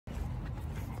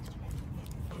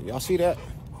Y'all see that?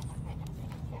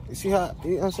 You see how,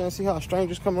 you know what I'm saying? See how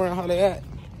strangers come around, how they act?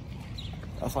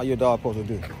 That's how your dog supposed to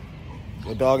do.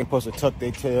 Your dog ain't supposed to tuck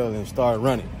their tail and start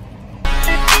running.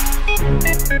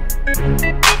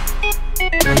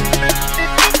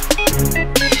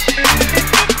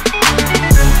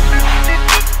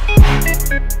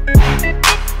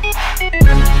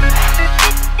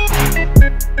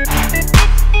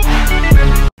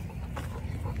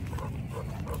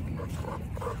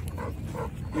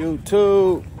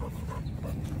 YouTube.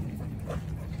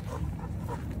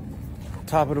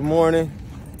 Top of the morning.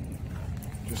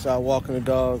 Just out walking the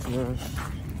dogs, man.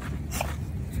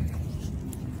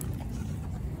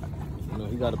 You know,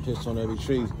 he got to piss on every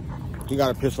tree. He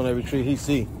got to piss on every tree he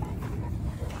see. You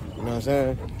know what I'm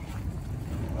saying?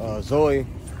 Zoe,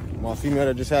 my female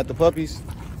that just had the puppies,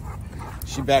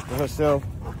 she back to herself.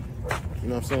 You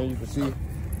know what I'm saying? You can see.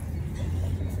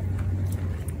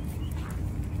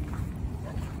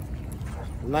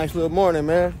 Nice little morning,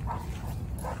 man.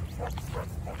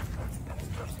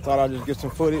 Thought I'd just get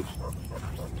some footage.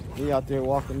 He out there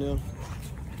walking them.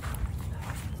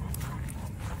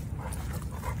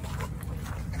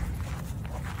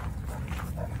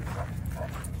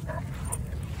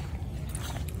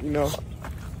 You know,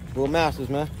 Bullmastiffs,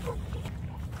 man.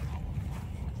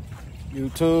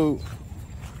 YouTube,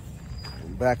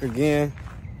 I'm back again.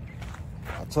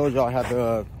 I told y'all I had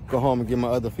to go home and get my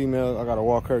other female. I gotta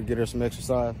walk her, get her some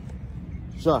exercise.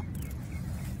 Shot.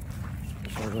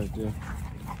 Shot right there.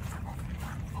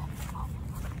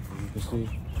 You can see,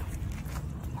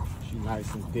 she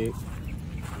nice and thick. You know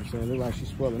what I'm saying? Look like she's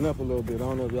swelling up a little bit. I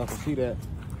don't know if y'all can see that.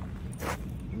 I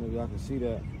don't know if y'all can see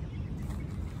that.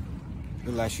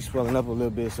 Look like she's swelling up a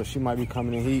little bit, so she might be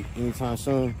coming in heat anytime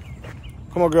soon.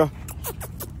 Come on, girl.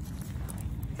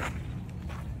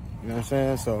 You know what I'm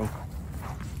saying? So,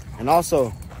 and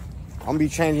also, I'm gonna be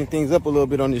changing things up a little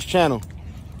bit on this channel.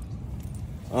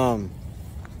 I'm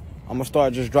gonna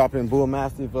start just dropping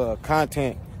Bullmastiff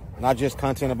content, not just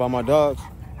content about my dogs,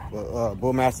 but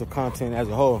Bullmastiff content as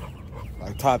a whole,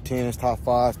 like top 10s, top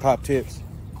 5s, top tips,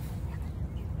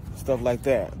 stuff like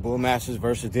that. Bullmastiffs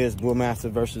versus this,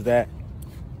 Bullmastiff versus that.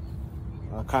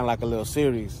 Kind of like a little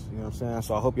series, you know what I'm saying?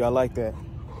 So I hope y'all like that.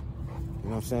 You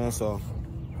know what I'm saying? So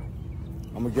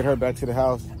I'm gonna get her back to the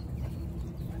house,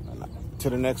 to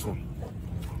the next one.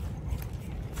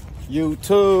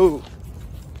 YouTube.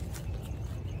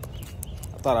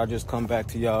 I thought I'd just come back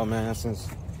to y'all, man, since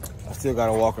I still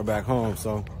gotta walk her back home,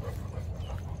 so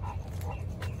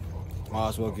might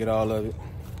as well get all of it.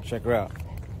 Check her out.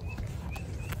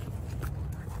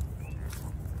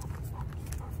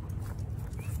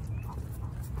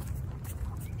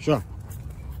 Sure.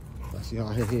 Y'all see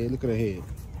her head? Look at her head.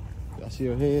 Y'all see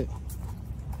her head?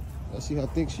 Y'all see how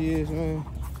thick she is, man?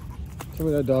 Tell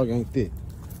me that dog ain't thick.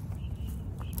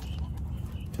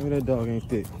 Tell me that dog ain't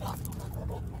thick.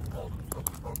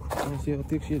 Y'all see how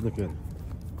thick she is? Look at her.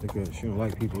 Look at her. She don't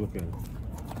like people. Look at her.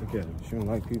 Look at her. She don't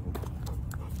like people.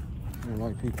 She don't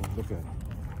like people. Look at her.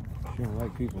 She don't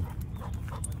like people.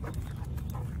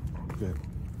 Look at her.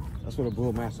 That's what a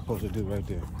Bullmastiff supposed to do right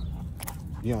there.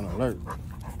 Be on alert.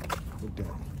 Look at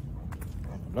that.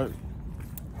 On alert.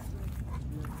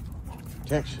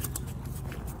 Protection.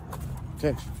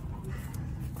 Protection.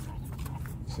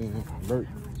 See him? Alert.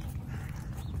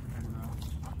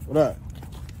 What up?